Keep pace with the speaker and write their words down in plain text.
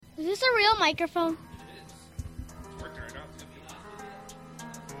this a real microphone?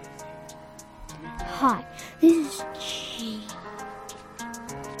 Hi, this is G.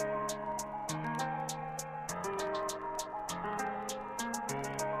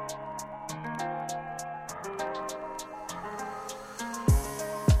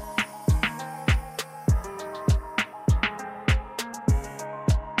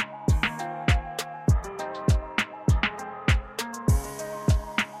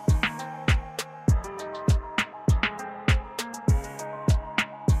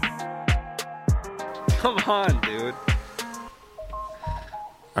 Come on, dude.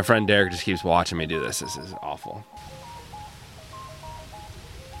 My friend Derek just keeps watching me do this. This is awful.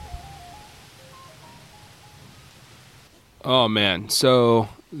 Oh, man. So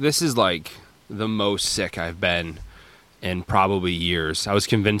this is like the most sick I've been in probably years. I was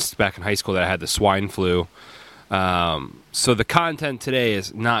convinced back in high school that I had the swine flu. So the content today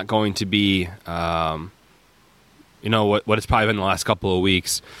is not going to be, what it's probably been the last couple of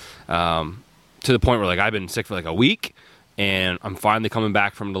weeks. To the point where, like, I've been sick for like a week, and I'm finally coming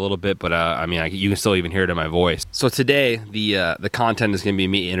back from it a little bit, but you can still even hear it in my voice. So today, the content is going to be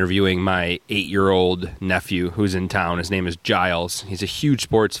me interviewing my 8-year-old nephew who's in town. His name is Giles. He's a huge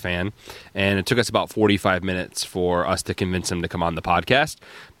sports fan, and it took us about 45 minutes for us to convince him to come on the podcast,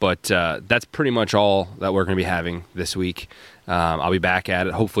 but that's pretty much all that we're going to be having this week. I'll be back at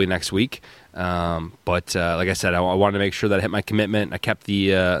it hopefully next week. But like I said, I wanted to make sure that I hit my commitment. I kept the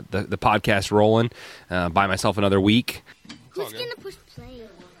podcast rolling. Buy myself another week. Who's gonna push play?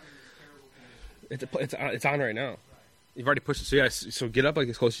 It's on right now. You've already pushed it. So so get up like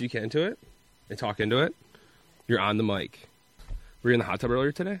as close as you can to it and talk into it. You're on the mic. Were you in the hot tub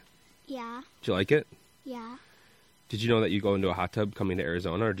earlier today? Yeah. Did you like it? Yeah. Did you know that you go into a hot tub coming to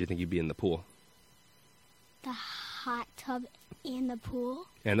Arizona, or do you think you'd be in the pool? The hot tub and the pool.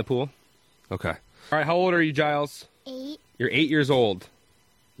 And the pool? Okay. All right, how old are you, Giles? 8. You're 8 years old.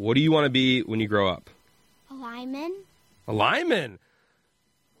 What do you want to be when you grow up? A lineman. A lineman?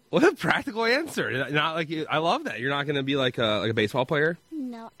 What a practical answer. Not like I love that. You're not going to be like a baseball player?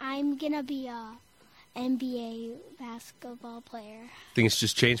 No, I'm gonna be a NBA basketball player. Things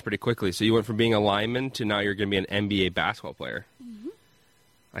just changed pretty quickly. So you went from being a lineman to now you're going to be an NBA basketball player. Mm-hmm.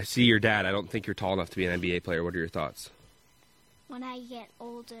 I see your dad. I don't think you're tall enough to be an NBA player. What are your thoughts? When I get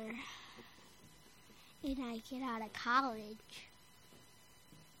older and I get out of college.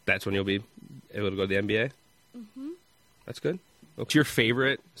 That's when you'll be able to go to the NBA? Mm-hmm. That's good. What's your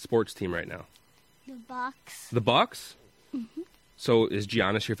favorite sports team right now? The Bucks. The Bucks? Mm-hmm. So is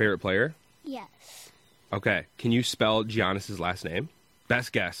Giannis your favorite player? Yes. Okay. Can you spell Giannis's last name?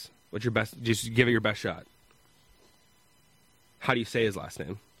 Best guess. What's your best? Just give it your best shot. How do you say his last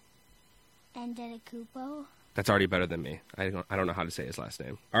name? Antetokounmpo. That's already better than me. I don't know how to say his last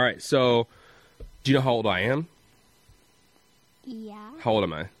name. All right. So, do you know how old I am? Yeah. How old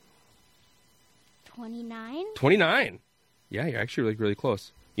am I? 29. 29. Yeah, you're actually really, really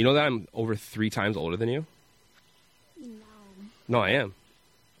close. You know that I'm over 3 times older than you? No. No, I am.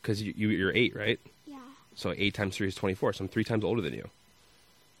 Because you're 8, right? Yeah. So 8 times 3 is 24. So I'm 3 times older than you.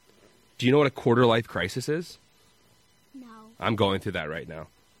 Do you know what a quarter-life crisis is? No. I'm going through that right now.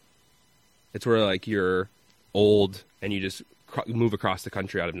 It's where, like, you're old and you just move across the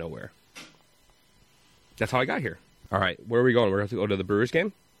country out of nowhere. That's how I got here. All right, where are we going? We're going to go to the Brewers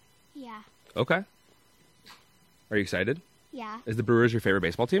game? Yeah. Okay. Are you excited? Yeah. Is the Brewers your favorite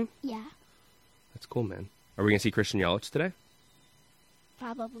baseball team? Yeah. That's cool, man. Are we going to see Christian Yelich today?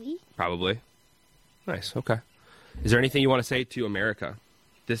 Probably. Probably. Nice, okay. Is there anything you want to say to America?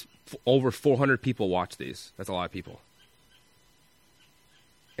 Over 400 people watch these. That's a lot of people.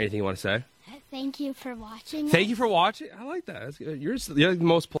 Anything you want to say? Thank you for watching. Thank you for watching. I like that. That's good. You're the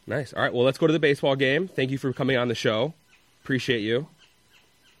most... Nice. All right, well, let's go to the baseball game. Thank you for coming on the show. Appreciate you.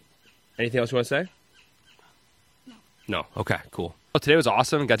 Anything else you want to say? No. Okay, cool. Well, today was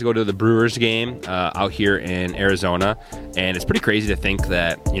awesome. Got to go to the Brewers game out here in Arizona, and it's pretty crazy to think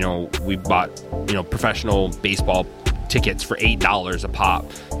that, we bought, professional baseball tickets for $8 a pop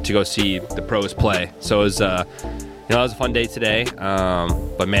to go see the pros play. So it was, it was a fun day today.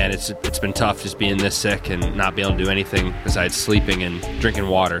 But man, it's been tough just being this sick and not being able to do anything besides sleeping and drinking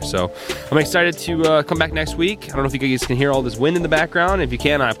water. So I'm excited to come back next week. I don't know if you guys can hear all this wind in the background. If you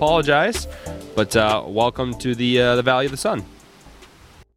can, I apologize. But welcome to the Valley of the Sun.